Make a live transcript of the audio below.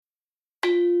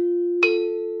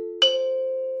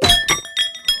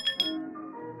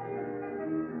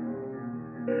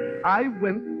I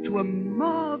went to a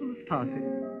marvelous party.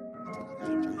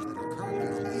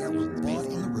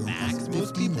 Facts.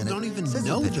 Most people don't even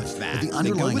know the facts. The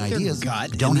underlying ideas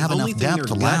gut, don't have enough depth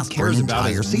to last for an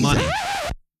entire season. Money.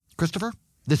 Christopher,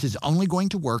 this is only going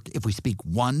to work if we speak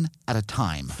one at a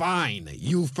time. Fine.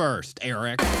 You first,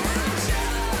 Eric.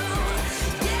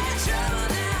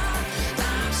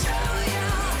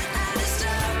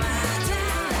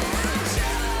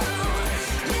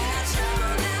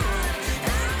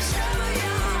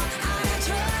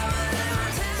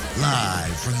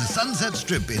 Live from the Sunset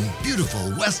Strip in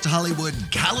beautiful West Hollywood,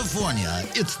 California,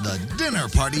 it's the Dinner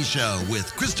Party Show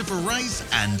with Christopher Rice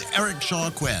and Eric Shaw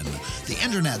Quinn, the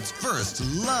internet's first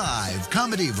live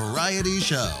comedy variety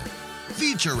show.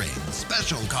 Featuring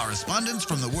special correspondents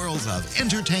from the worlds of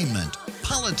entertainment,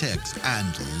 politics,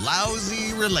 and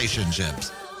lousy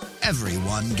relationships.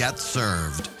 Everyone gets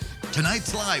served.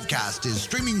 Tonight's live cast is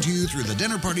streaming to you through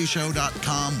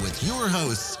thedinnerpartyshow.com with your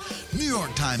hosts, New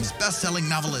York Times bestselling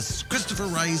novelists Christopher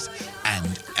Rice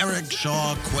and Eric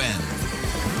Shaw Quinn.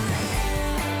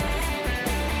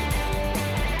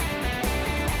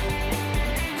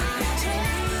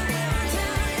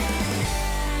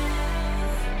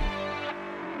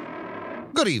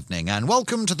 Good evening and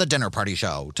welcome to the Dinner Party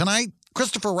Show. Tonight,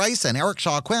 Christopher Rice and Eric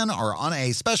Shaw Quinn are on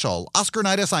a special Oscar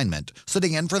night assignment.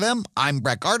 Sitting in for them, I'm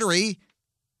Breck Artery.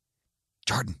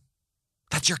 Jordan,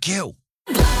 that's your cue.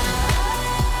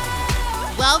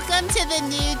 Welcome to the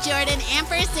new Jordan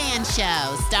Amper&and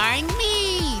show, starring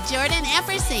me, Jordan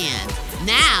Amper&and.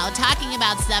 Now, talking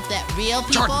about stuff that real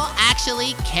people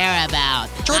actually care about.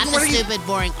 Jordan, not the stupid,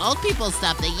 boring old people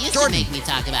stuff they used to make me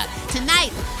talk about.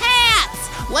 Tonight, hats!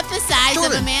 What the size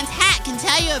of a man's hat can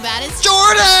tell you about his...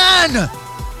 Jordan!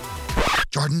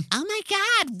 Jordan? Oh my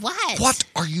God, what? What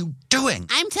are you doing?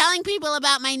 I'm telling people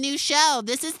about my new show.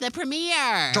 This is the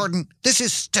premiere. Jordan, this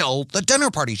is still the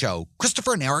Dinner Party Show.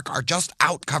 Christopher and Eric are just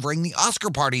out covering the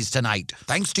Oscar parties tonight.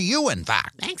 Thanks to you, in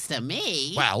fact. Thanks to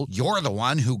me? Well, you're the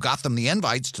one who got them the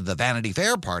invites to the Vanity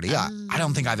Fair party. I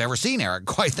don't think I've ever seen Eric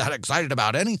quite that excited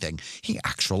about anything. He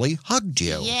actually hugged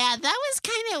you. Yeah, that was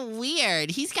kind of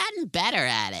weird. He's gotten better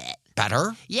at it.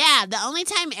 Better? Yeah, the only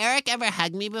time Eric ever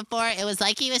hugged me before, it was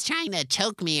like he was trying to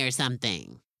choke me or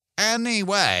something.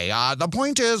 Anyway, the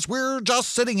point is we're just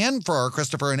sitting in for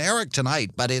Christopher and Eric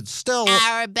tonight, but it's still...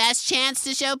 our best chance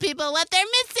to show people what they're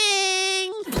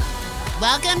missing.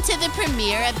 Welcome to the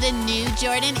premiere of the new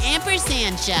Jordan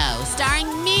Amper&and show,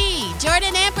 starring me,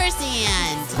 Jordan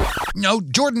Amper&and. No,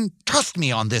 Jordan, trust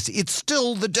me on this. It's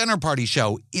still the Dinner Party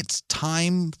Show. It's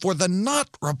time for the Not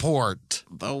Report.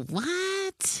 The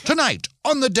what? Tonight,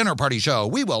 on the Dinner Party Show,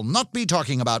 we will not be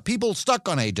talking about people stuck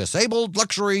on a disabled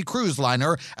luxury cruise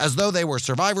liner as though they were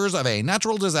survivors of a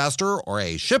natural disaster or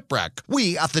a shipwreck.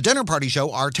 We at the Dinner Party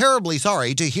Show are terribly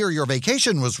sorry to hear your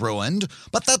vacation was ruined,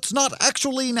 but that's not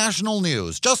actually national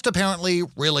news, just apparently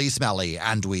really smelly,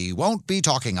 and we won't be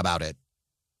talking about it.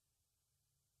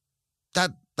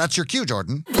 That's your cue,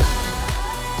 Jordan.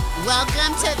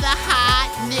 Welcome to the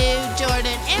hot new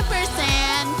Jordan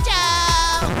Amper&and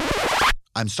show.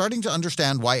 I'm starting to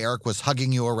understand why Eric was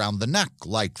hugging you around the neck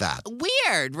like that.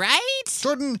 Weird, right?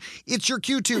 Jordan, it's your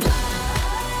cue to...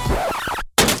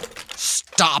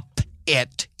 Stop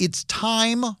it. It's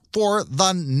time for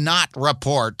the Not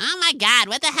Report. Oh my God,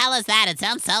 what the hell is that? It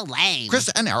sounds so lame. Chris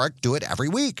and Eric do it every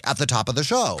week at the top of the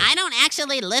show. I don't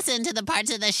actually listen to the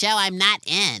parts of the show I'm not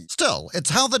in. Still, it's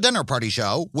how the Dinner Party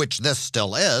Show, which this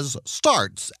still is,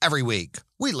 starts every week.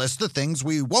 We list the things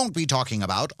we won't be talking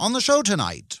about on the show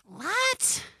tonight.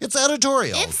 What? It's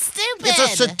editorial. It's stupid. It's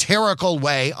a satirical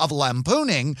way of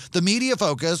lampooning the media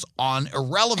focus on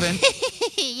irrelevant...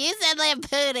 You said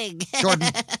lampooning.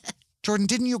 Jordan,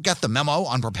 didn't you get the memo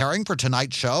on preparing for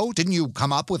tonight's show? Didn't you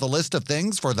come up with a list of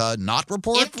things for the Not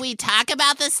Report? If we talk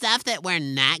about the stuff that we're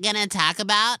not going to talk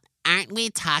about, aren't we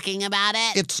talking about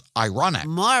it? It's ironic.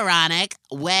 Moronic.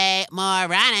 Way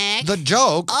moronic. The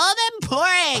joke. Old and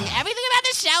boring. Everything about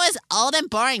the show is old and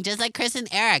boring, just like Chris and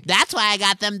Eric. That's why I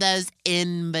got them those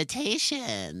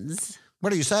invitations.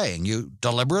 What are you saying? You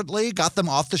deliberately got them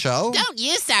off the show? Don't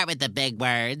you start with the big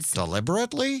words.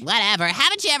 Deliberately? Whatever.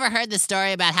 Haven't you ever heard the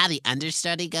story about how the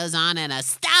understudy goes on and a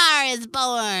star is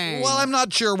born? Well, I'm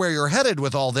not sure where you're headed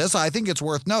with all this. I think it's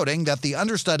worth noting that the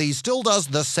understudy still does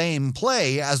the same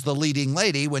play as the leading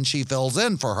lady when she fills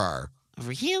in for her.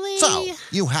 Really? So,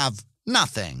 you have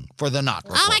nothing for the Not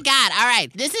Report. Oh my God. All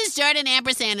right. This is Jordan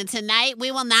Amper&and tonight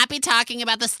we will not be talking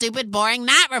about the stupid, boring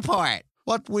Not Report.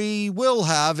 What we will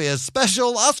have is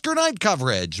special Oscar night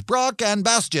coverage. Breck and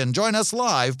Bastian join us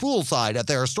live poolside at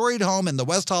their storied home in the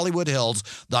West Hollywood Hills,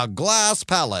 the Glass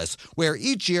Palace, where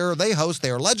each year they host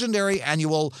their legendary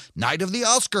annual Night of the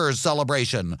Oscars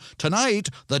celebration. Tonight,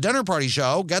 the Dinner Party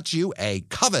Show gets you a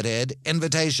coveted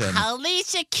invitation. Holy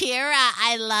Shakira,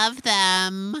 I love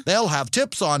them. They'll have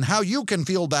tips on how you can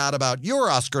feel bad about your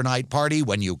Oscar night party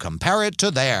when you compare it to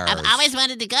theirs. I've always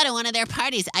wanted to go to one of their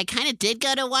parties. I kind of did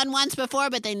go to one once before,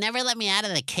 but they never let me out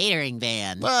of the catering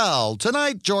van. Well,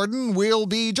 tonight, Jordan, we'll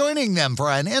be joining them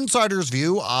for an insider's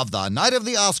view of the Night of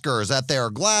the Oscars at their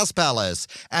Glass Palace.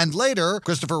 And later,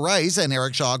 Christopher Rice and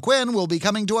Eric Shaw Quinn will be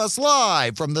coming to us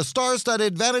live from the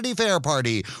star-studded Vanity Fair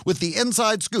party with the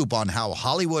inside scoop on how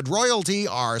Hollywood royalty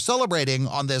are celebrating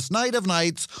on this night of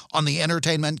nights on the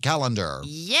entertainment calendar.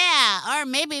 Yeah, or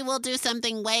maybe we'll do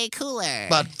something way cooler.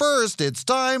 But first, it's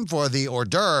time for the hors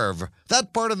d'oeuvre,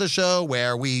 that part of the show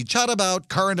where we chat about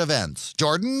current events.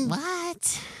 Jordan?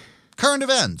 What? Current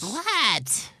events.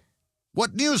 What?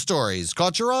 What news stories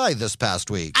caught your eye this past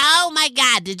week? Oh my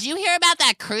God, did you hear about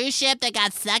that cruise ship that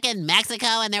got stuck in Mexico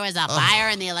and there was a fire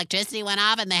and the electricity went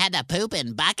off and they had to poop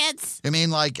in buckets? You mean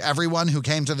like everyone who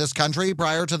came to this country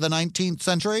prior to the 19th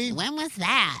century? When was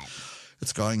that?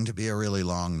 It's going to be a really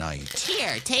long night.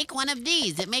 Here, take one of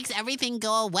these. It makes everything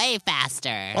go away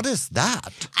faster. What is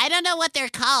that? I don't know what they're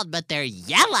called, but they're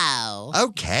yellow.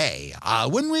 Okay.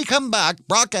 When we come back,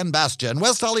 Breck and Bastian,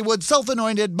 West Hollywood's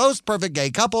self-anointed most perfect gay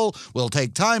couple, will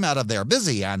take time out of their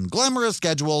busy and glamorous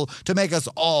schedule to make us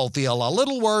all feel a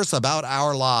little worse about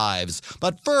our lives.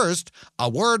 But first, a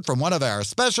word from one of our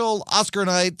special Oscar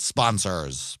night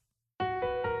sponsors.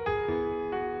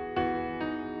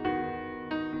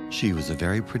 She was a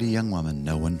very pretty young woman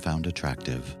no one found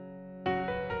attractive.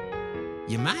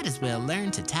 You might as well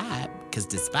learn to type, because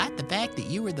despite the fact that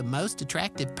you were the most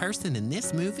attractive person in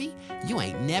this movie, you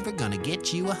ain't never gonna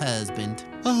get you a husband.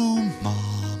 Oh,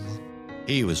 Mom.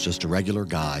 He was just a regular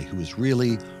guy who was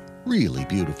really, really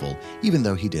beautiful, even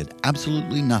though he did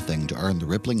absolutely nothing to earn the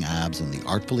rippling abs and the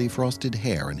artfully frosted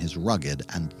hair in his rugged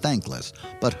and thankless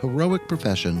but heroic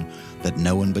profession that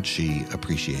no one but she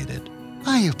appreciated.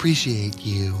 I appreciate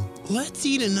you. Let's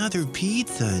eat another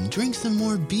pizza and drink some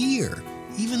more beer,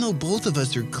 even though both of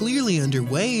us are clearly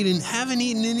underweight and haven't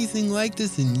eaten anything like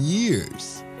this in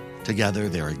years. Together,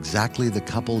 they're exactly the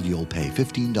couple you'll pay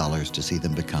 $15 to see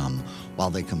them become,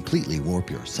 while they completely warp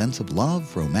your sense of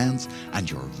love, romance, and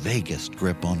your vaguest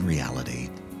grip on reality.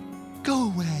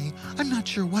 Go away. I'm not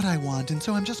sure what I want, and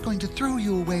so I'm just going to throw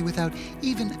you away without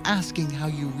even asking how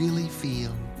you really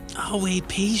feel. I'll wait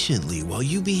patiently while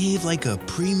you behave like a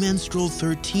premenstrual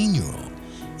 13-year-old,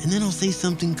 and then I'll say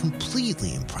something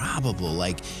completely improbable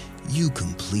like, "You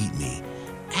complete me,"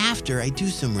 after I do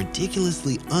some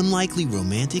ridiculously unlikely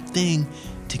romantic thing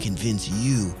to convince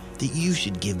you that you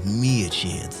should give me a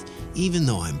chance, even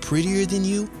though I'm prettier than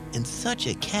you and such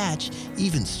a catch,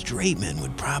 even straight men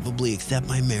would probably accept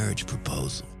my marriage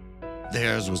proposal.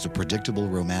 Theirs was a predictable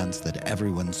romance that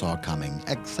everyone saw coming,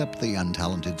 except the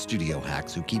untalented studio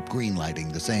hacks who keep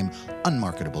greenlighting the same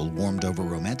unmarketable, warmed-over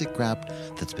romantic crap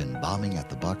that's been bombing at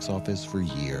the box office for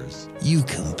years. You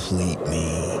complete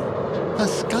me. A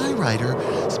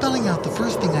skywriter spelling out the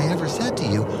first thing I ever said to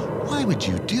you. Why would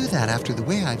you do that after the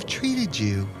way I've treated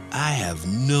you? I have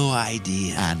no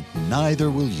idea. And neither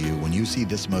will you when you see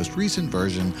this most recent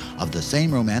version of the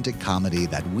same romantic comedy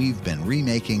that we've been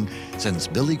remaking since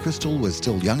Billy Crystal was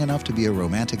still young enough to be a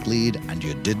romantic lead and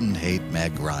you didn't hate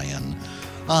Meg Ryan.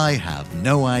 I have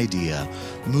no idea.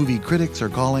 Movie critics are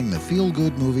calling the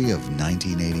feel-good movie of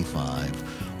 1985.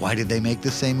 Why did they make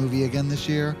the same movie again this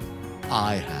year?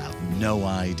 I have no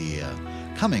idea.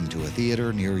 Coming to a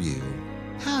theater near you.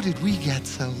 How did we get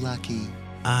so lucky?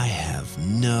 I have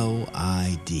no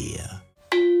idea.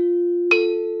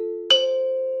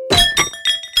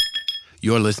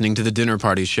 You're listening to The Dinner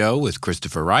Party Show with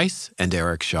Christopher Rice and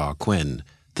Eric Shaw Quinn.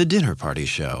 The Dinner Party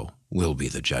Show. We'll be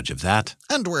the judge of that.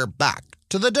 And we're back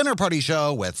to the Dinner Party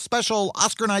Show with special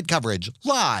Oscar night coverage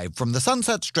live from the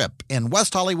Sunset Strip in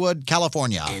West Hollywood,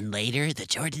 California. And later, the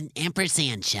Jordan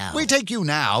Amper&and Show. We take you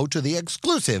now to the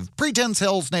exclusive Pretense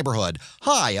Hills neighborhood,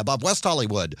 high above West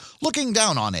Hollywood, looking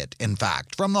down on it, in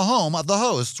fact, from the home of the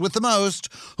hosts with the most,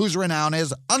 whose renown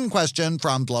is unquestioned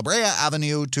from La Brea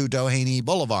Avenue to Doheny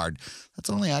Boulevard. That's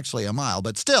only actually a mile,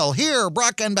 but still, here,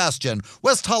 Breck and Bastian,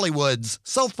 West Hollywood's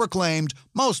self-proclaimed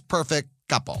most perfect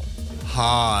couple.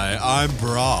 Hi, I'm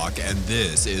Brock, and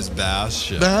this is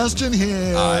Bastion. Bastion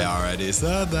here. I already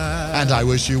said that. And I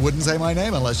wish you wouldn't say my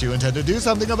name unless you intend to do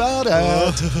something about it.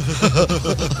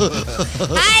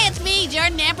 Hi, it's me,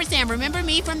 Jordan Amper&and. Remember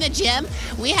me from the gym?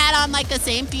 We had on like the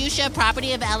same fuchsia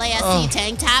property of LASC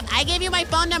tank top. I gave you my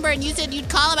phone number and you said you'd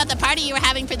call about the party you were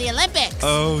having for the Olympics.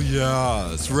 Oh,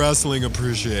 yes. Wrestling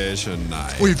Appreciation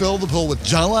Night. We filled the pool with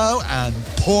Jell-O and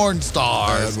porn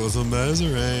stars. That was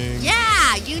amazing.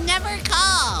 Yeah, you never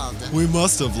called. We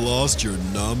must have lost your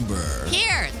number.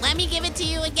 Here, let me give it to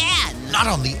you again. Not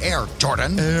on the air,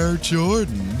 Jordan. Air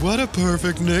Jordan. What a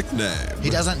perfect nickname. He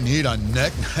doesn't need a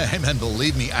nickname, and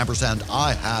believe me, Ampersand,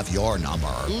 I have your number.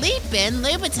 Leapin'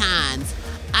 Louboutins.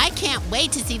 I can't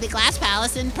wait to see the Glass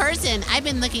Palace in person. I've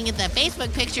been looking at the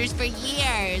Facebook pictures for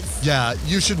years. Yeah,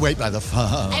 you should wait by the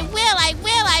phone. I will.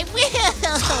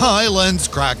 Silence,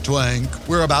 Crack Twink.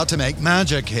 We're about to make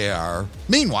magic here.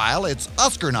 Meanwhile, it's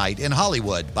Oscar night in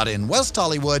Hollywood, but in West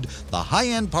Hollywood, the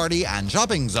high-end party and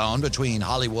shopping zone between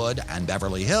Hollywood and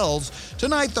Beverly Hills,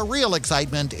 tonight the real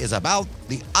excitement is about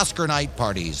the Oscar night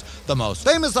parties. The most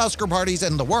famous Oscar parties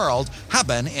in the world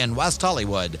happen in West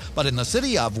Hollywood, but in the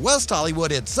city of West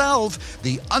Hollywood itself,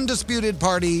 the undisputed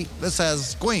party that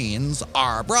says queens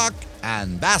are Breck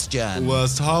and Bastion.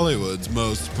 West Hollywood's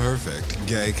most perfect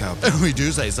gay couple. We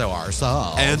do say so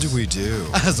ourselves. And we do.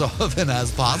 As often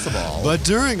as possible. But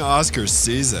during Oscar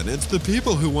season, it's the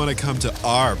people who want to come to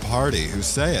our party who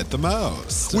say it the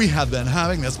most. We have been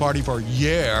having this party for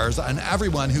years, and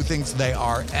everyone who thinks they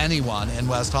are anyone in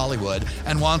West Hollywood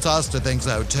and wants us to think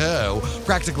so too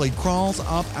practically crawls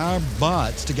up our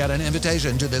butts to get an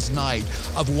invitation to this night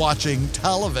of watching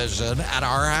television at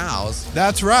our house.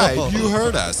 That's right, you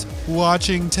heard us.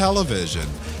 Watching television.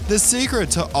 The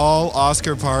secret to all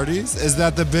Oscar parties is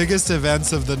that the biggest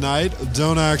events of the night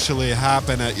don't actually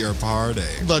happen at your party.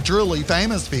 The truly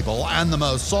famous people and the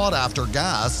most sought-after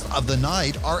guests of the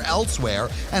night are elsewhere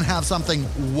and have something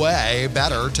way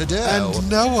better to do. And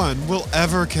no one will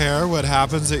ever care what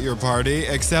happens at your party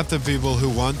except the people who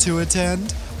want to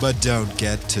attend but don't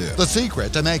get to. The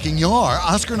secret to making your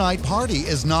Oscar night party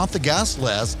is not the guest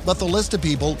list, but the list of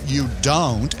people you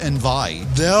don't invite.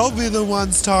 They'll be the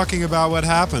ones talking about what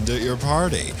happened at your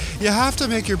party. You have to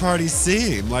make your party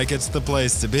seem like it's the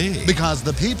place to be. Because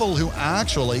the people who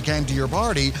actually came to your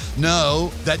party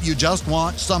know that you just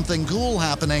watched something cool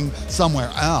happening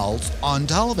somewhere else on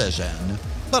television.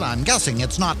 But I'm guessing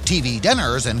it's not TV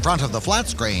dinners in front of the flat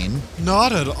screen.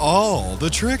 Not at all. The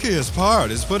trickiest part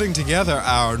is putting together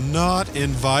our not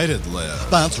invited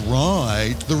list. That's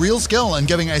right. The real skill in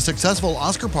giving a successful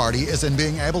Oscar party is in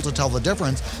being able to tell the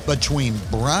difference between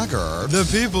braggarts, the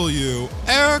people you,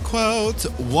 air quotes,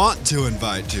 want to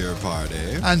invite to your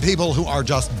party, and people who are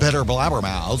just bitter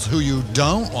blabbermouths who you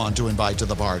don't want to invite to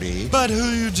the party, but who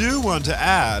you do want to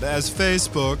add as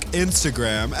Facebook,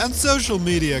 Instagram, and social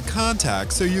media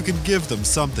contacts so you can give them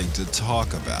something to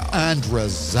talk about. And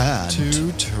resent.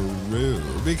 Too true.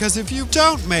 Because if you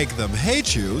don't make them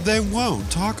hate you, they won't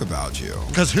talk about you.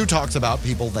 Because who talks about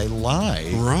people they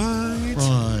like? Right.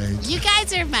 Right. You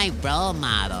guys are my role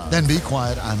model. Then be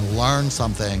quiet and learn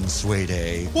something,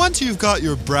 sweetie. Once you've got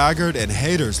your braggart and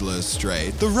haters list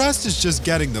straight, the rest is just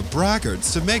getting the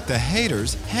braggarts to make the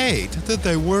haters hate that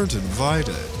they weren't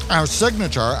invited. Our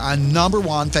signature and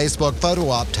 #1 Facebook photo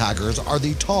op taggers are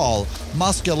the tall,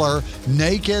 muscular,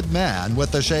 naked men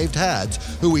with the shaved heads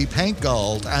who we paint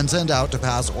gold and send out to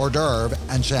pass hors d'oeuvre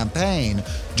and champagne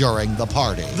during the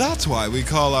party. That's why we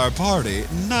call our party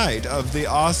Night of the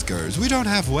Oscars. We don't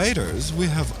have waiters, we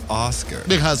have Oscars.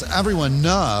 Because everyone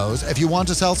knows if you want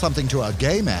to sell something to a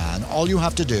gay man, all you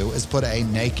have to do is put a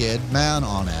naked man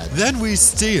on it. Then we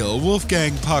steal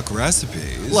Wolfgang Puck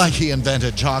recipes. Like he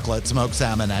invented chocolate, smoked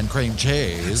salmon, and cream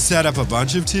cheese. Set up a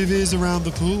bunch of TVs around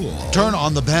the pool. Turn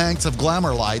on the banks of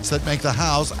glamour lights that make the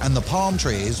house and the palm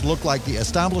trees look like the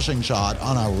establishing shot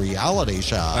on a reality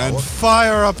show. And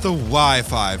fire up the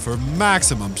Wi-Fi for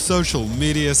maximum social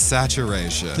media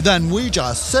saturation. Then we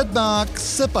just sit back,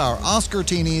 sip our Oscar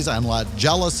teenies, and let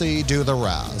jealousy do the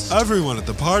rest. Everyone at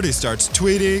the party starts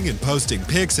tweeting and posting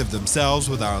pics of themselves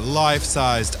with our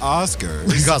life-sized Oscars.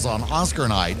 Because on Oscar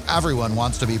night, everyone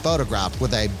wants to be photographed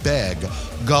with a big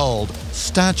gold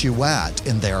statuette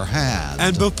in their hand.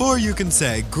 And before you can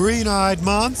say green one-eyed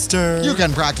monster. You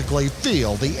can practically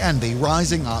feel the envy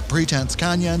rising up Pretense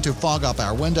Canyon to fog up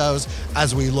our windows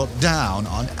as we look down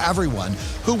on everyone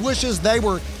who wishes they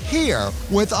were here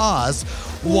with us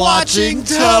watching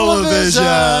television.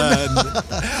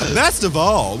 Best of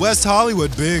all, West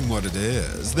Hollywood being what it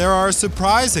is, there are a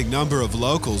surprising number of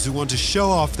locals who want to show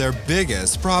off their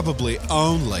biggest, probably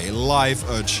only, life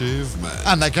achievement.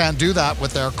 And they can't do that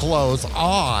with their clothes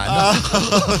on.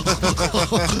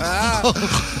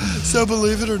 So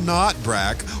believe it or not,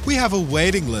 Breck, we have a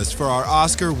waiting list for our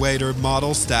Oscar waiter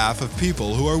model staff of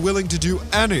people who are willing to do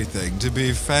anything to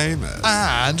be famous.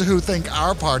 And who think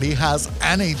our party has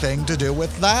anything to do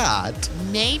with that.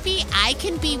 Maybe I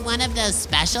can be one of those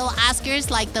special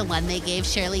Oscars like the one they gave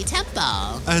Shirley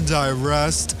Temple. And I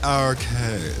rest our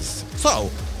case. So,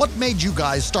 what made you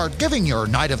guys start giving your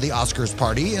Night of the Oscars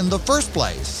party in the first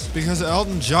place? Because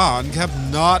Elton John kept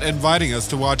not inviting us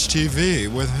to watch TV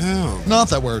with him. Not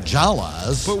that we're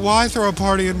jealous. But why throw a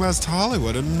party in West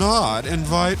Hollywood and not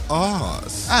invite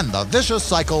us? And the vicious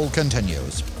cycle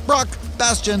continues. Brock,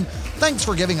 Bastian, thanks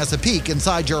for giving us a peek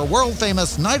inside your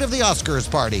world-famous Night of the Oscars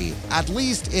party. At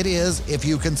least it is if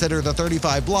you consider the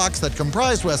 35 blocks that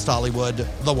comprise West Hollywood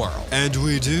the world. And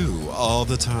we do, all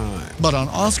the time. But on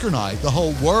Oscar night, the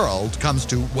whole world comes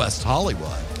to West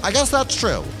Hollywood. I guess that's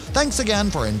true. Thanks again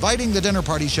for inviting the Dinner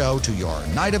Party Show to your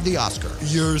Night of the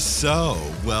Oscars. You're so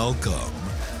welcome.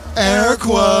 Air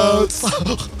quotes.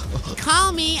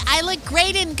 Call me, I look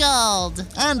great in gold.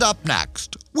 And up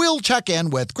next, we'll check in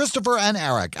with Christopher and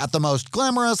Eric at the most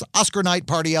glamorous Oscar night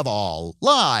party of all,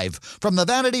 live from the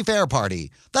Vanity Fair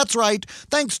party. That's right,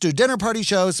 thanks to Dinner Party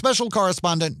Show's special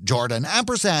correspondent Jordan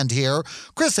Amper&and here,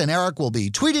 Chris and Eric will be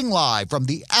tweeting live from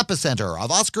the epicenter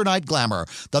of Oscar night glamour,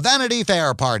 the Vanity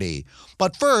Fair party.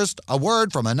 But first, a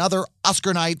word from another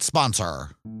Oscar night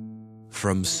sponsor.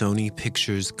 From Sony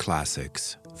Pictures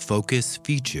Classics, Focus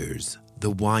Features, The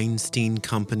Weinstein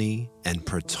Company, and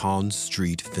Perton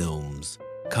Street Films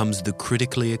comes the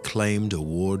critically acclaimed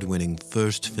award-winning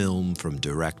first film from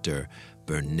director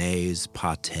Bernays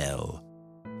Patel,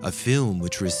 a film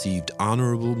which received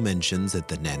honorable mentions at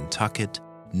the Nantucket,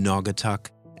 Naugatuck,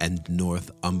 and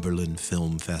Northumberland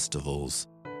Film Festivals,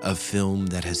 a film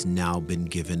that has now been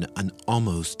given an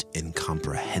almost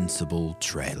incomprehensible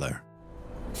trailer.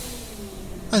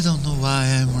 I don't know why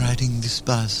I'm riding this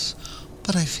bus,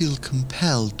 but I feel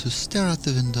compelled to stare out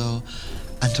the window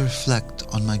and reflect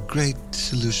on my great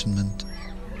disillusionment.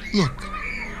 Look,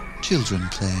 children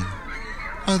playing.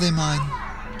 Are they mine?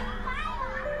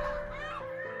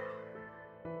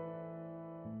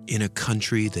 In a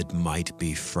country that might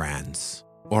be France,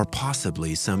 or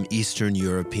possibly some Eastern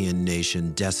European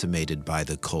nation decimated by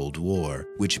the Cold War,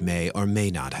 which may or may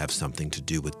not have something to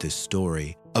do with this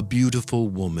story, a beautiful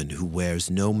woman who wears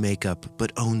no makeup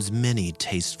but owns many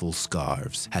tasteful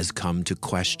scarves has come to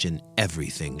question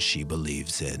everything she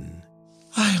believes in.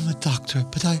 I am a doctor,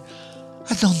 but I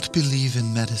don't believe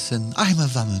in medicine. I'm a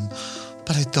woman,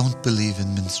 but I don't believe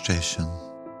in menstruation.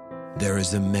 There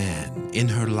is a man in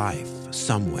her life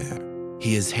somewhere.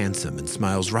 He is handsome and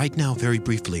smiles right now very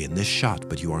briefly in this shot,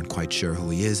 but you aren't quite sure who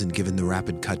he is, and given the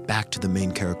rapid cut back to the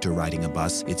main character riding a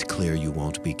bus, it's clear you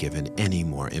won't be given any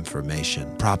more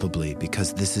information. Probably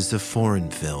because this is a foreign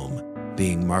film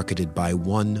being marketed by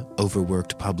one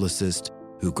overworked publicist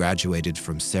who graduated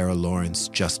from Sarah Lawrence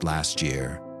just last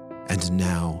year, and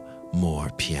now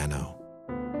more piano.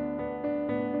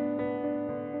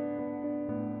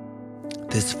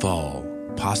 This fall,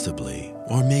 possibly,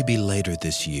 or maybe later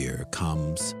this year,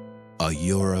 comes A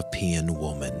European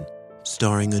Woman,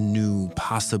 starring a new,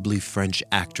 possibly French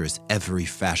actress every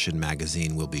fashion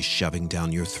magazine will be shoving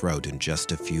down your throat in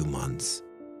just a few months.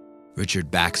 Richard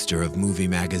Baxter of Movie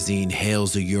Magazine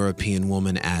hails A European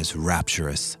Woman as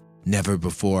rapturous. Never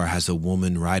before has a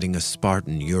woman riding a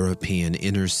Spartan European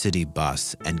inner-city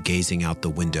bus and gazing out the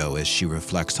window as she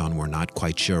reflects on we're not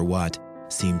quite sure what,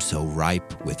 seems so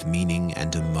ripe with meaning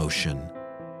and emotion.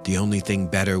 The only thing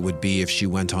better would be if she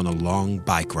went on a long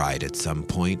bike ride at some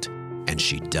point, and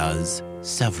she does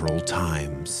several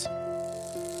times.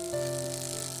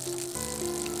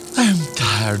 I am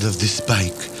tired of this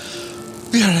bike.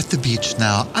 We are at the beach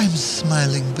now. I'm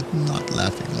smiling but not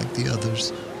laughing like the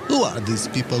others. Who are these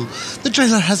people? The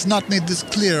trailer has not made this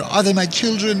clear. Are they my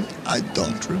children? I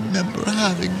don't remember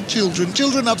having children.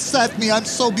 Children upset me. I'm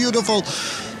so beautiful.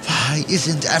 Why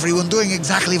isn't everyone doing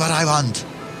exactly what I want?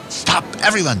 Stop,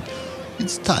 everyone!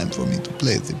 It's time for me to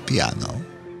play the piano.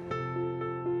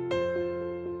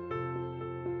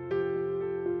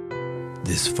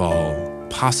 This fall,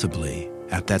 possibly,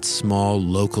 at that small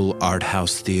local art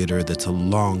house theater that's a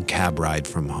long cab ride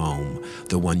from home,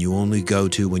 the one you only go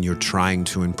to when you're trying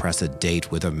to impress a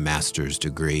date with a master's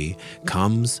degree,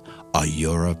 comes a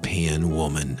European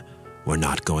woman. We're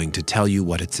not going to tell you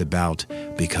what it's about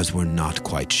because we're not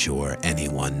quite sure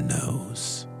anyone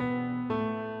knows.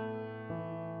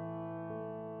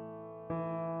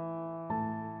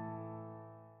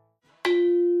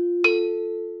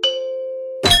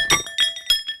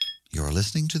 You're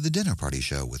listening to The Dinner Party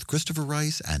Show with Christopher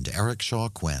Rice and Eric Shaw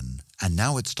Quinn. And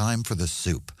now it's time for The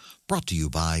Soup, brought to you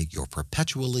by your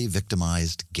perpetually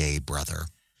victimized gay brother.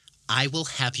 I will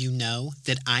have you know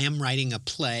that I am writing a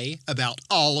play about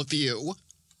all of you.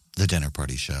 The Dinner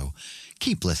Party Show.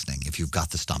 Keep listening if you've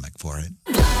got the stomach for it.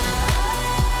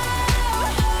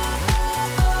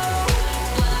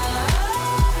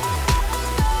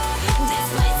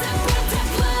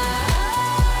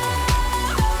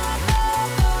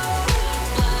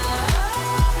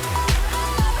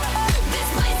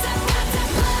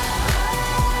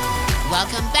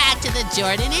 Welcome back to the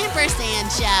Jordan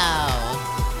Ampersand Show.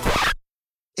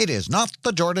 It is not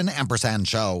the Jordan Ampersand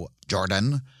Show,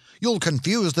 Jordan. You'll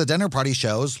confuse the Dinner Party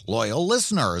Show's loyal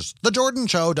listeners. The Jordan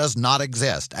Show does not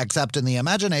exist, except in the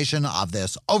imagination of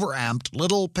this overamped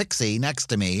little pixie next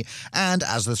to me, and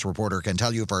as this reporter can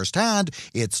tell you firsthand,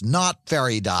 it's not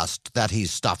fairy dust that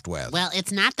he's stuffed with. Well,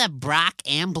 it's not the Breck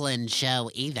Artery Show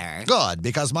either. Good,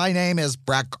 because my name is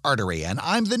Breck Artery, and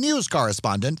I'm the news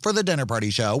correspondent for the Dinner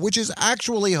Party Show, which is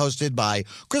actually hosted by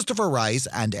Christopher Rice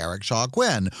and Eric Shaw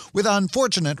Quinn, with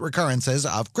unfortunate recurrences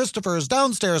of Christopher's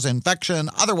downstairs infection,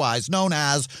 otherwise known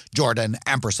as Jordan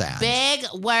Ampersand. Big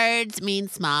words mean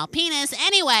small penis.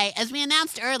 Anyway, as we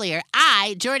announced earlier,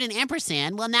 I, Jordan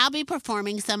Ampersand, will now be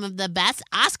performing some of the best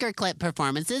Oscar clip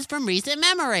performances from recent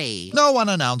memory. No one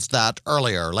announced that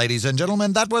earlier, ladies and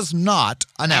gentlemen. That was not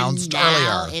announced and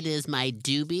now earlier. It is my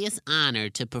dubious honor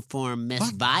to perform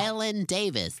Miss Viola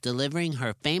Davis delivering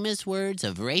her famous words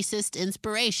of racist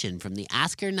inspiration from the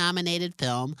Oscar-nominated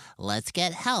film Let's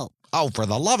Get Help. Oh, for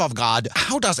the love of God,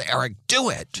 how does Eric do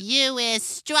it? You is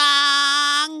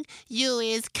strong, you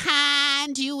is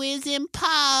kind, you is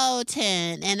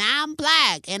impotent, and I'm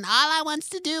black, and all I wants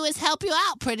to do is help you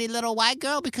out, pretty little white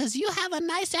girl, because you have a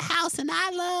nicer house and I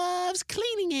loves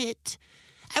cleaning it.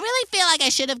 I really feel like I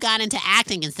should have gone into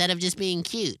acting instead of just being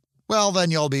cute. Well,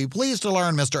 then you'll be pleased to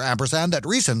learn, Mr. Ampersand, that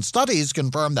recent studies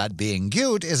confirm that being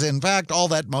cute is in fact all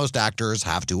that most actors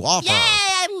have to offer. Yay!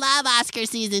 I love Oscar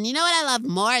season. You know what I love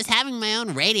more is having my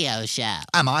own radio show.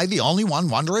 Am I the only one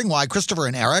wondering why Christopher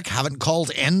and Eric haven't called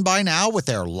in by now with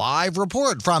their live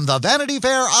report from the Vanity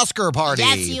Fair Oscar party?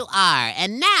 Yes, you are.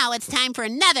 And now it's time for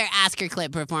another Oscar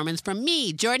clip performance from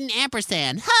me, Jordan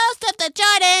Ampersand, host of The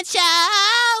Jordan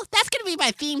Show. That's going to be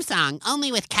my theme song,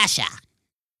 only with Kesha.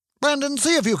 Brandon,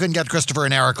 see if you can get Christopher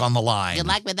and Eric on the line. Good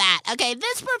luck with that. Okay,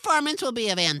 this performance will be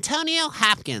of Antonio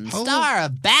Hopkins, star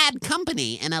of Bad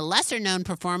Company, and a lesser-known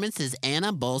performance is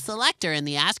Anna Bull Selector in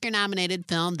the Oscar-nominated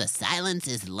film The Silence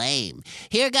is Lame.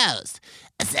 Here goes.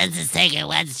 A census-taker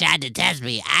once tried to test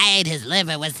me. I ate his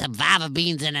liver with some fava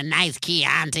beans and a nice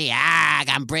Chianti.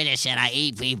 I'm British and I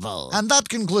eat people. And that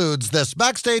concludes this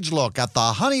backstage look at the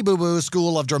Honey Boo Boo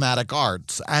School of Dramatic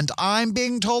Arts. And I'm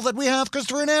being told that we have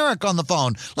Christopher and Eric on the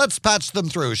phone. Let's patch them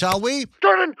through, shall we?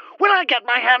 Jordan, when I get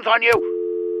my hands on you...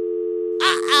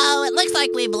 Uh-oh, it looks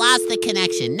like we've lost the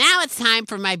connection. Now it's time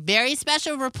for my very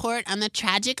special report on the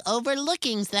tragic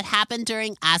overlookings that happened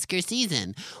during Oscar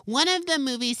season. One of the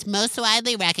movies most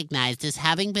widely recognized as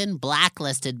having been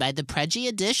blacklisted by the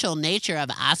prejudicial nature of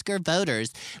Oscar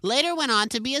voters later went on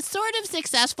to be a sort of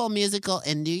successful musical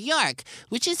in New York,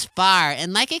 which is far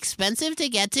and expensive to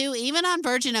get to, even on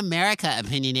Virgin America,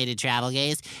 opinionated travel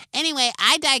gays. Anyway,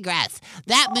 I digress.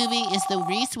 That movie is the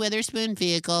Reese Witherspoon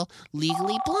vehicle,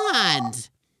 Legally Blonde.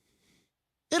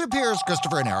 It appears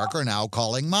Christopher and Eric are now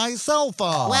calling my cell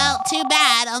phone. Well, too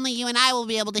bad. Only you and I will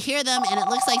be able to hear them, and it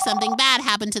looks like something bad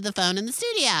happened to the phone in the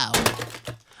studio.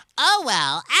 Oh,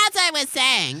 well, as I was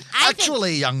saying,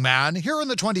 Actually, young man, here in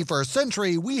the 21st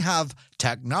century, we have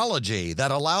technology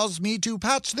that allows me to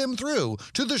patch them through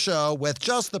to the show with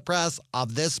just the press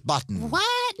of this button.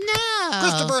 What? No.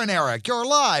 Christopher and Eric, you're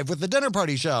live with the Dinner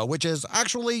Party Show, which is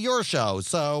actually your show,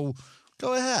 so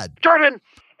go ahead. Jordan!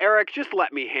 Eric, just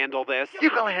let me handle this. You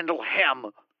can handle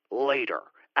him later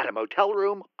at a motel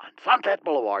room on Sunset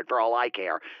Boulevard for all I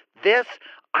care. This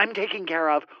I'm taking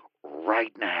care of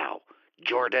right now.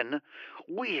 Jordan,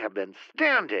 we have been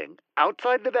standing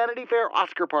outside the Vanity Fair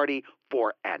Oscar party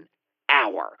for an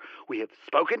hour. We have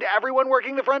spoken to everyone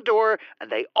working the front door,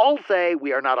 and they all say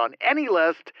we are not on any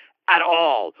list at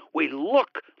all. We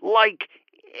look like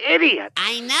idiot.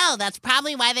 I know, that's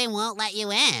probably why they won't let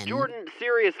you in. Jordan,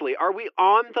 seriously, are we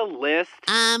on the list?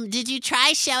 Did you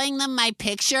try showing them my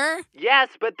picture? Yes,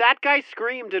 but that guy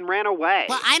screamed and ran away.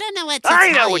 Well, I don't know what to tell I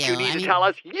you. know what you need to tell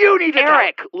us. You need to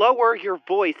Eric, lower your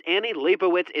voice. Annie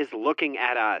Leibovitz is looking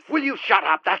at us. Will you shut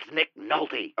up? That's Nick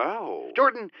Nolte. Oh.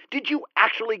 Jordan, did you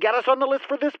actually get us on the list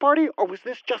for this party, or was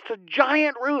this just a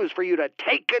giant ruse for you to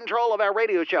take control of our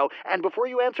radio show? And before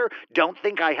you answer, don't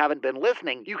think I haven't been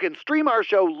listening. You can stream our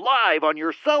show live on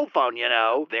your cell phone, you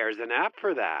know. There's an app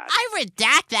for that. I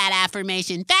redact that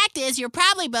affirmation. Fact is, you're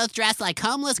probably both dressed like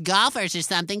homeless golfers or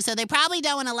something, so they probably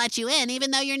don't want to let you in,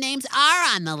 even though your names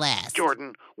are on the list.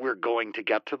 Jordan, we're going to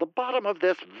get to the bottom of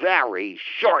this very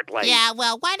shortly. Yeah,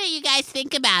 well, why don't you guys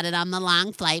think about it on the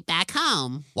long flight back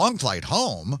home? Long flight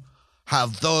home?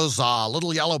 Have those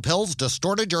little yellow pills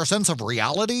distorted your sense of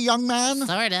reality, young man?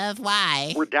 Sort of.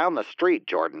 Why? We're down the street,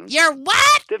 Jordan. You're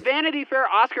what? The Vanity Fair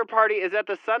Oscar party is at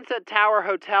the Sunset Tower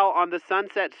Hotel on the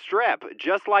Sunset Strip,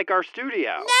 just like our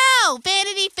studio. No!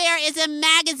 Vanity Fair is a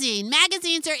magazine.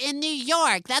 Magazines are in New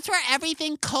York. That's where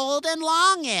everything cold and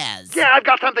long is. Yeah, I've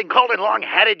got something cold and long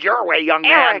headed your way, young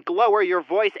man. Eric, lower your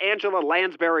voice. Angela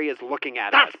Lansbury is looking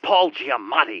at us. That's Paul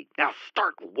Giamatti. Now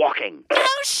start walking.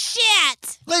 Oh,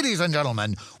 shit! Ladies and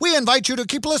gentlemen, we invite you to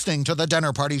keep listening to the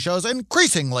Dinner Party Show's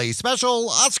increasingly special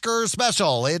Oscar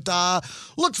special. It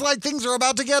looks like things are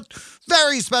about to get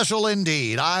very special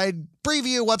indeed. I'd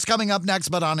preview what's coming up next,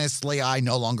 but honestly, I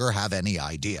no longer have any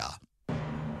idea.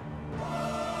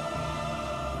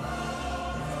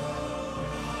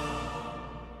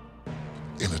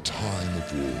 In a time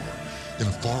of war, in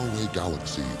a faraway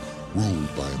galaxy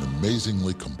ruled by an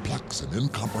amazingly complex and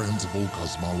incomprehensible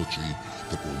cosmology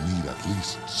that will need at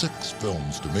least 6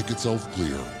 films to make itself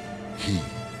clear, he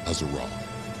has arrived.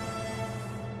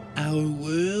 Our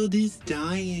world is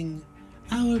dying.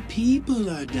 Our people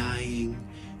are dying.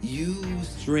 You,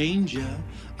 stranger,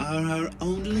 are our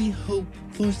only hope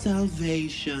for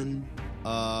salvation.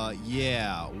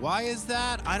 Yeah. Why is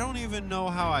that? I don't even know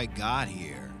how I got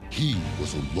here. He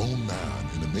was a lone man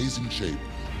in amazing shape,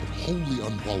 but wholly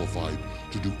unqualified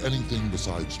to do anything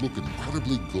besides look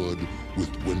incredibly good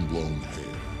with windblown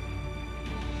hair.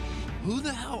 Who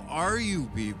the hell are you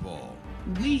people?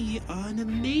 We are an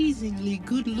amazingly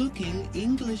good-looking,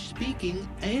 English-speaking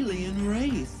alien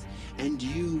race, and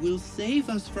you will save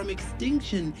us from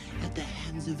extinction at the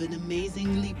hands of an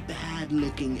amazingly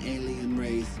bad-looking alien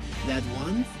race that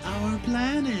wants our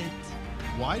planet.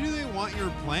 Why do they want your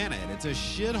planet? It's a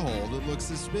shithole that looks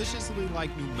suspiciously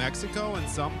like New Mexico in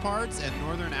some parts and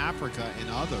Northern Africa in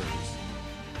others.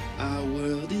 Our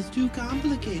world is too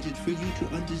complicated for you to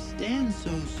understand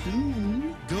so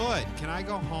soon. Good. Can I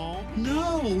go home?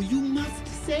 No, you must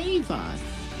save us.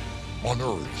 On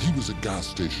Earth, he was a gas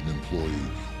station employee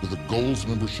with a Goals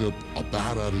membership, a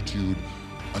bad attitude,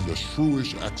 and a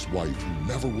shrewish ex-wife who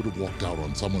never would have walked out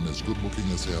on someone as good-looking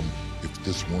as him if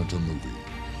this weren't a movie.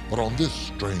 But on this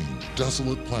strange,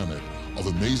 desolate planet of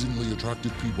amazingly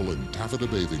attractive people in taffeta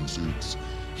bathing suits,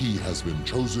 he has been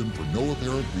chosen for no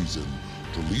apparent reason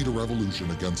to lead a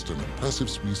revolution against an oppressive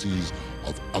species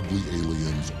of ugly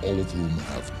aliens, all of whom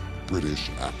have British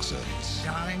accents.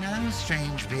 I know,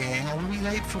 strange being. I'll be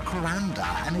late for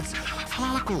Coranda, and it's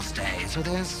Farkle's Day, so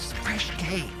there's fresh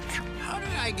cake. How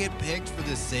did I get picked for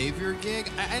the savior gig?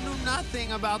 I know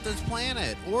nothing about this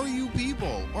planet, or you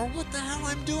people, or what the hell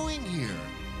I'm doing here.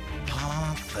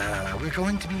 Arthur, we're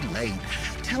going to be late.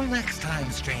 Till next time,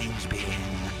 strange being.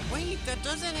 Wait, that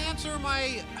doesn't answer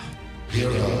my...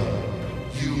 Hero,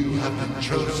 you have been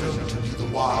chosen to be the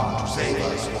one to save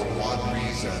us for one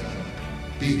reason.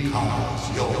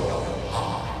 Because you're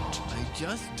hot. I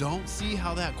just don't see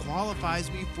how that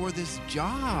qualifies me for this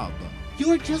job.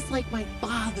 You're just like my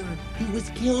father, who was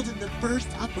killed in the first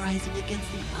uprising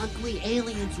against the ugly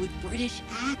aliens with British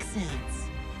accents.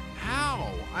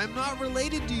 How? I'm not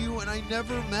related to you and I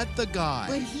never met the guy.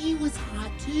 But he was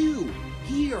hot too.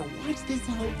 Here, watch this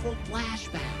hopeful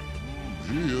flashback.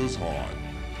 He is hot.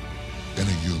 In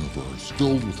a universe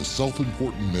filled with the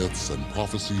self-important myths and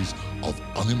prophecies of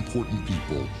unimportant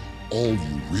people, all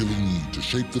you really need to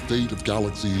shape the fate of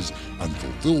galaxies and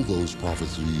fulfill those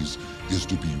prophecies is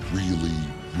to be really,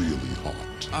 really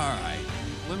hot. All right,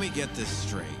 let me get this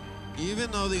straight.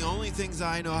 Even though the only things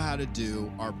I know how to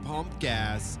do are pump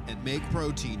gas and make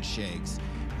protein shakes,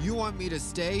 you want me to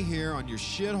stay here on your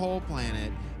shithole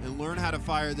planet and learn how to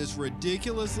fire this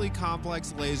ridiculously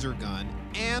complex laser gun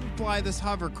and fly this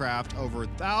hovercraft over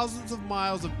thousands of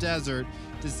miles of desert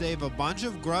to save a bunch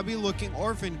of grubby-looking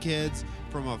orphan kids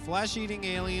from a flesh-eating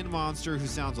alien monster who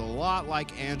sounds a lot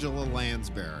like Angela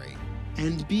Lansbury.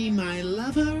 And be my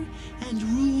lover and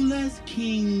rule as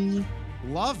king.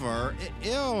 Lover?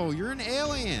 Ew, you're an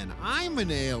alien. I'm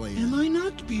an alien. Am I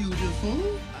not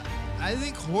beautiful? I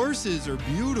think horses are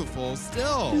beautiful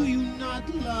still. Do you not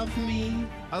love me?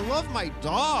 I love my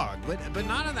dog, but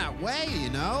not in that way, you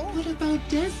know? What about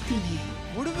destiny?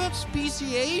 What about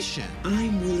speciation?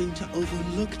 I'm willing to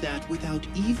overlook that without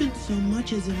even so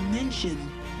much as a mention,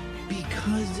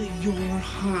 because you're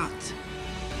hot.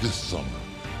 This summer,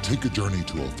 take a journey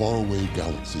to a faraway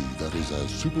galaxy that is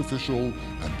as superficial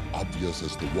and obvious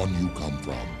as the one you come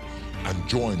from, and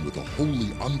join with a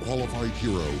wholly unqualified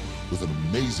hero with an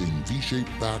amazing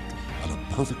V-shaped back and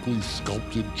a perfectly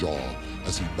sculpted jaw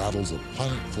as he battles a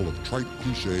planet full of trite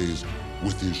cliches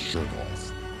with his shirt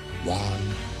off. Why?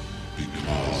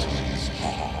 Because he's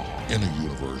hot. In a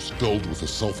universe filled with the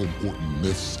self-important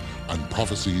myths and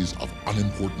prophecies of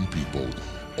unimportant people,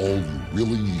 all you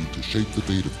really need to shape the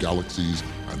fate of galaxies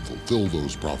and fulfill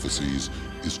those prophecies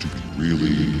is to be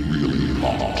really, really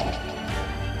hot.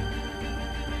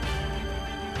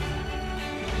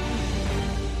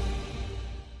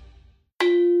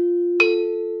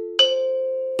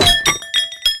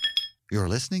 You're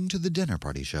listening to The Dinner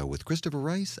Party Show with Christopher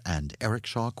Rice and Eric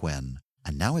Shaw Quinn.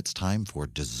 And now it's time for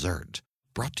dessert,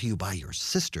 brought to you by your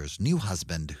sister's new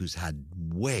husband who's had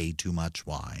way too much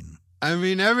wine. I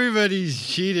mean, everybody's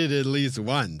cheated at least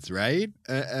once, right?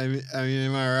 I mean,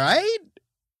 am I right?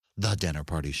 The Dinner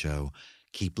Party Show.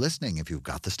 Keep listening if you've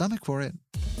got the stomach for it.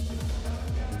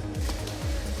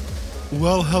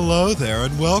 Well, hello there,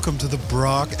 and welcome to the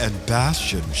Brock and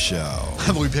Bastion Show.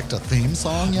 Have we picked a theme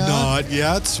song yet? Not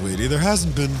yet, sweetie. There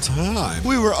hasn't been time.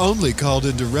 We were only called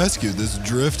in to rescue this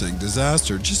drifting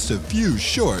disaster just a few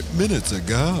short minutes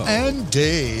ago.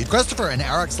 Indeed. Christopher and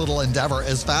Eric's little endeavor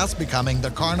is fast becoming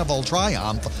the carnival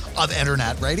triumph of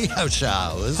internet radio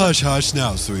shows. Hush, hush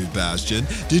now, sweet Bastion.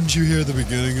 Didn't you hear the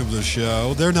beginning of the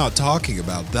show? They're not talking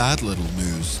about that little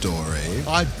news story.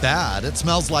 I bet. It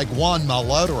smells like one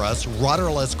malodorous,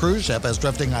 rudderless cruise ship is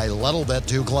drifting a little bit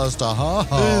too close to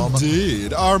home. Indeed.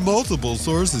 Our multiple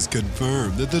sources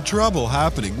confirm that the trouble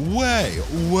happening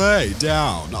way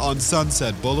down on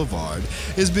Sunset Boulevard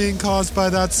is being caused by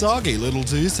that soggy little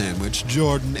tea sandwich,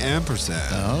 Jordan Amper&and.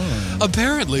 Oh.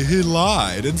 Apparently, he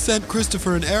lied and sent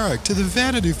Christopher and Eric to the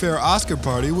Vanity Fair Oscar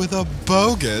party with a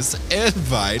bogus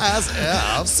invite. As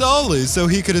if. Solely so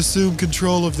he could assume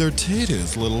control of their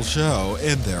tedious little show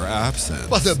in their absence.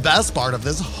 But the best part of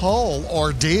this whole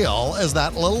ordeal is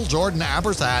that little Jordan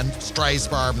Amper&and, stray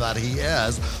sperm that he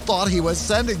is, thought he was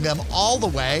sending them all the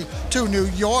way to New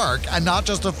York and not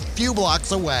just a few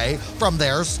blocks away from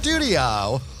their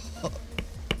studio.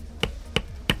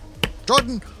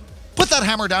 Jordan, put that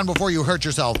hammer down before you hurt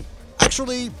yourself.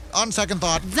 Actually, on second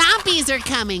thought... Zombies are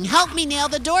coming. Help me nail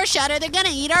the door shut or they're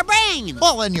gonna eat our brains.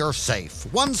 Well, then you're safe.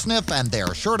 One sniff and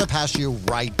they're sure to pass you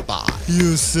right by.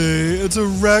 You see, it's a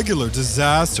regular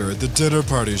disaster at the Dinner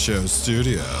Party Show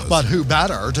studios. But who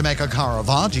better to make a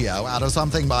Caravaggio out of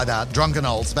something by that drunken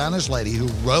old Spanish lady who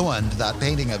ruined that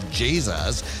painting of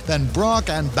Jesus than Breck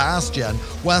and Bastion,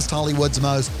 West Hollywood's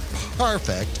most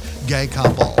perfect gay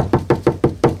couple.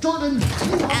 Jordan,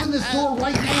 you open this door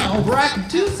right now. Breck,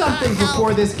 do something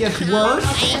before this gets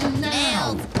worse. And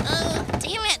now. Oh,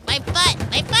 damn it. My foot.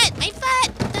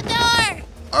 The door.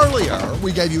 Earlier,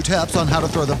 we gave you tips on how to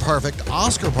throw the perfect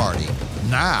Oscar party.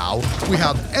 Now, we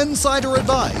have insider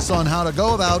advice on how to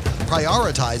go about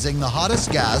prioritizing the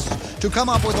hottest guests to come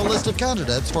up with a list of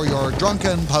candidates for your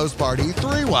drunken post-party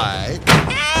three-way.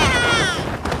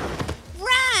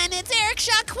 Run, it's Eric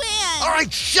Shaw Quinn. All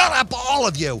right, shut up, all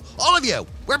of you.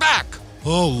 We're back.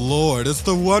 Oh, Lord, it's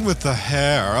the one with the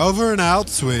hair. Over and out,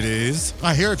 sweeties.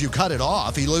 I hear if you cut it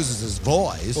off, he loses his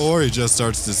voice. Or he just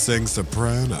starts to sing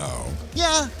soprano.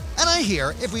 Yeah, and I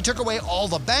hear if we took away all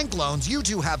the bank loans you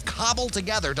two have cobbled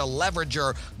together to leverage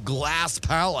your glass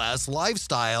palace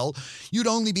lifestyle, you'd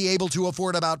only be able to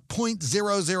afford about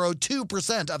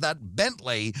 0.002% of that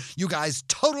Bentley you guys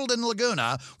totaled in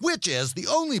Laguna, which is the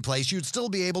only place you'd still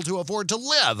be able to afford to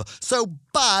live. So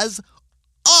buzz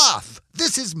off!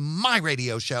 This is my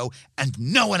radio show and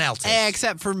no one else's.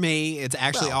 Except for me. It's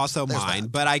actually Well, also there's mine.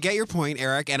 that. But I get your point,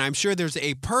 Eric, and I'm sure there's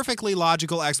a perfectly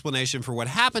logical explanation for what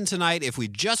happened tonight if we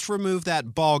just remove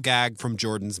that ball gag from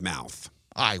Jordan's mouth.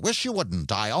 I wish you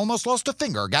wouldn't. I almost lost a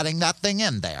finger getting that thing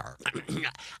in there.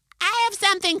 I have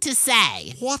something to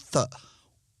say. What the?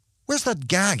 Where's that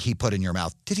gag he put in your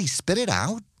mouth? Did he spit it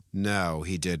out? No,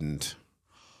 he didn't.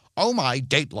 Oh, my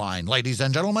Dateline, ladies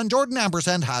and gentlemen, Jordan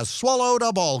Amper&and has swallowed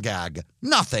a ball gag.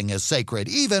 Nothing is sacred,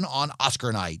 even on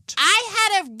Oscar night. I had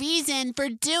had a reason for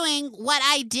doing what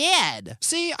I did.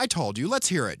 See, I told you. Let's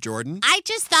hear it, Jordan. I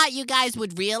just thought you guys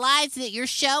would realize that your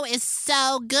show is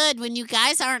so good when you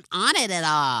guys aren't on it at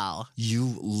all.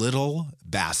 You little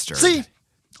bastard. See?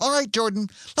 All right, Jordan,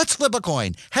 let's flip a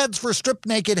coin. Heads for stripped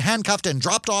naked, handcuffed, and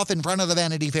dropped off in front of the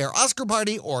Vanity Fair Oscar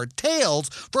party, or tails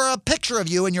for a picture of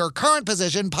you in your current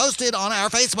position posted on our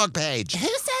Facebook page. Who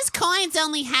says coins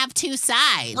only have two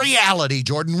sides? Reality,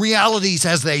 Jordan. Reality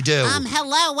says they do.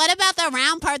 Hello, what about the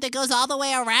round part that goes all the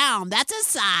way around? That's a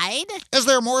side. Is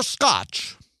there more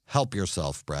scotch? Help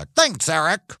yourself, Breck. Thanks,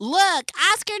 Eric. Look,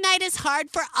 Oscar night is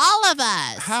hard for all of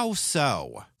us. How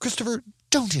so? Christopher,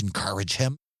 don't encourage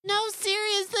him. No,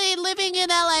 seriously, living in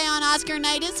LA on Oscar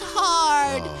night is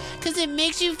hard. Because it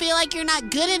makes you feel like you're not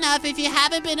good enough if you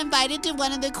haven't been invited to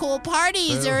one of the cool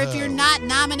parties or if you're not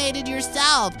nominated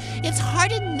yourself. It's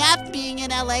hard enough being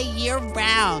in LA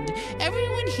year-round.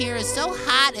 Everyone here is so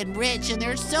hot and rich, and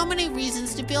there's so many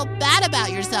reasons to feel bad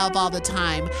about yourself all the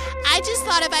time. I just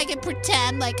thought if I could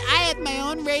pretend like I had my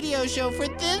own radio show for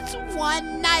this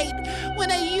one night,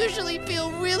 when I usually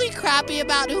feel really crappy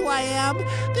about who I am,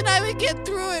 then I would get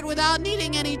through it without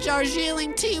needing any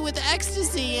Darjeeling tea with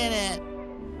ecstasy in it.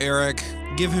 Eric,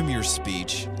 give him your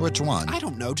speech. Which one? I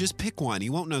don't know. Just pick one.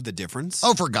 You won't know the difference.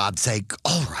 Oh, for God's sake.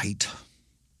 All right.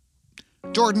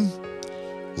 Jordan,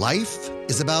 life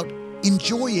is about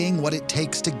enjoying what it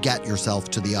takes to get yourself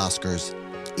to the Oscars.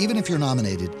 Even if you're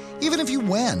nominated, even if you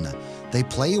win, they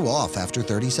play you off after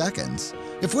 30 seconds.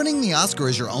 If winning the Oscar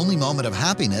is your only moment of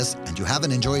happiness and you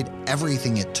haven't enjoyed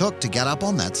everything it took to get up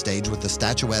on that stage with the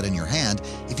statuette in your hand,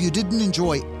 if you didn't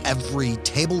enjoy every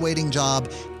table waiting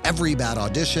job, every bad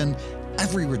audition,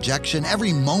 every rejection,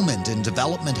 every moment in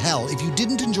development hell, if you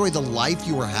didn't enjoy the life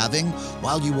you were having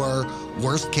while you were,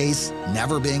 worst case,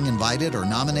 never being invited or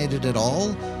nominated at all,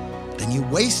 then you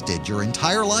wasted your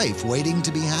entire life waiting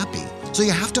to be happy. So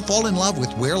you have to fall in love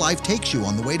with where life takes you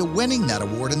on the way to winning that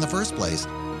award in the first place.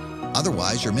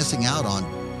 Otherwise, you're missing out on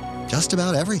just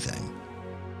about everything.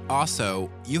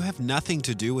 Also, you have nothing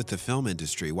to do with the film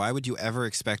industry. Why would you ever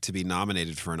expect to be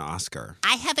nominated for an Oscar?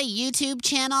 I have a YouTube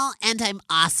channel, and I'm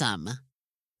awesome.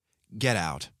 Get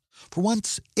out. For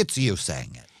once, it's you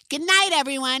saying it. Good night,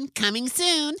 everyone. Coming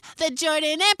soon, the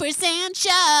Jordan Amper&and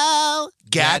Show.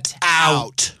 Get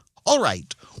out. All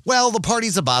right. Well, the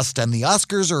party's a bust and the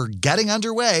Oscars are getting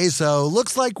underway, so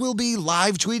looks like we'll be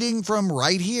live tweeting from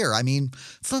right here. I mean,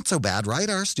 it's not so bad, right?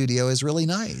 Our studio is really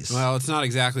nice. Well, it's not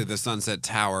exactly the Sunset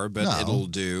Tower, but No. it'll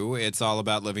do. It's all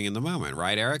about living in the moment,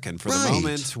 right, Eric? And for the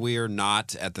moment, we're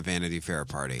not at the Vanity Fair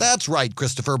party. That's right,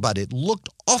 Christopher, but it looked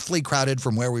awfully crowded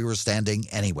from where we were standing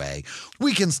anyway.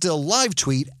 We can still live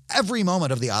tweet every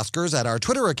moment of the Oscars at our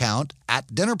Twitter account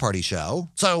 @DinnerPartyShow.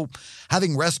 So,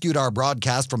 having rescued our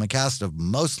broadcast from a cast of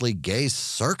mostly gay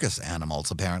circus animals,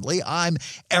 apparently, I'm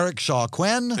Eric Shaw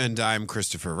Quinn. And I'm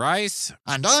Christopher Rice.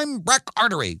 And I'm Breck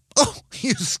Artery. Oh,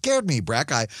 you scared me,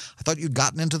 Breck. I thought you'd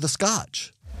gotten into the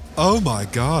scotch. Oh my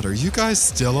God, are you guys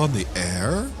still on the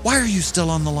air? Why are you still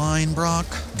on the line, Brock?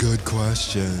 Good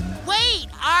question. Wait,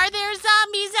 are there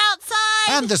zombies outside?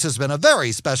 And this has been a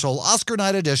very special Oscar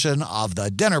night edition of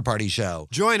the Dinner Party Show.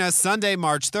 Join us Sunday,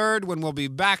 March 3rd, when we'll be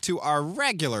back to our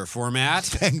regular format.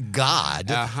 Thank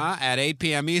God. At 8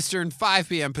 p.m. Eastern, 5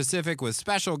 p.m. Pacific, with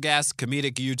special guests,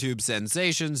 comedic YouTube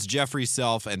sensations, Jeffrey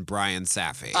Self and Brian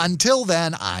Safi. Until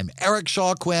then, I'm Eric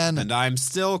Shaw Quinn. And I'm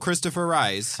still Christopher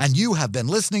Rice. And you have been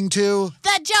listening to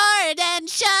The Jordan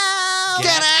Show.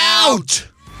 Get Out!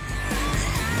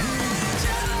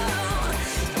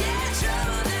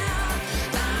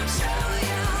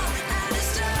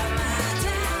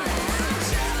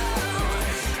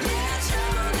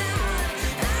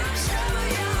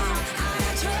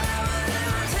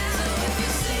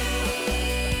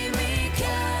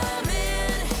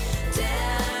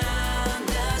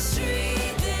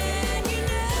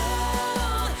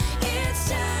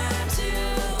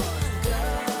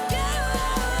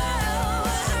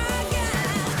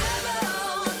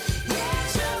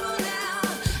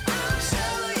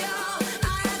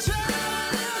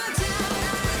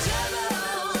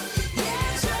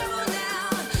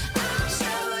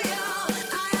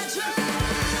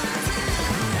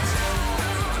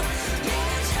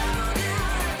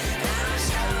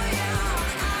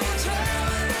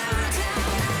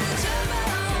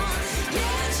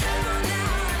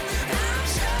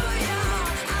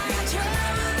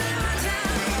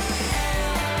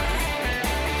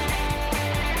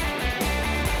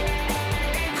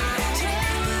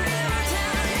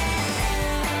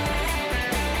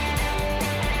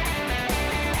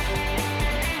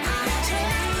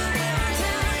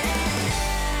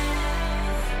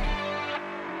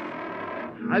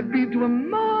 I've been to a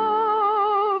marvelous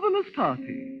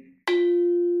party.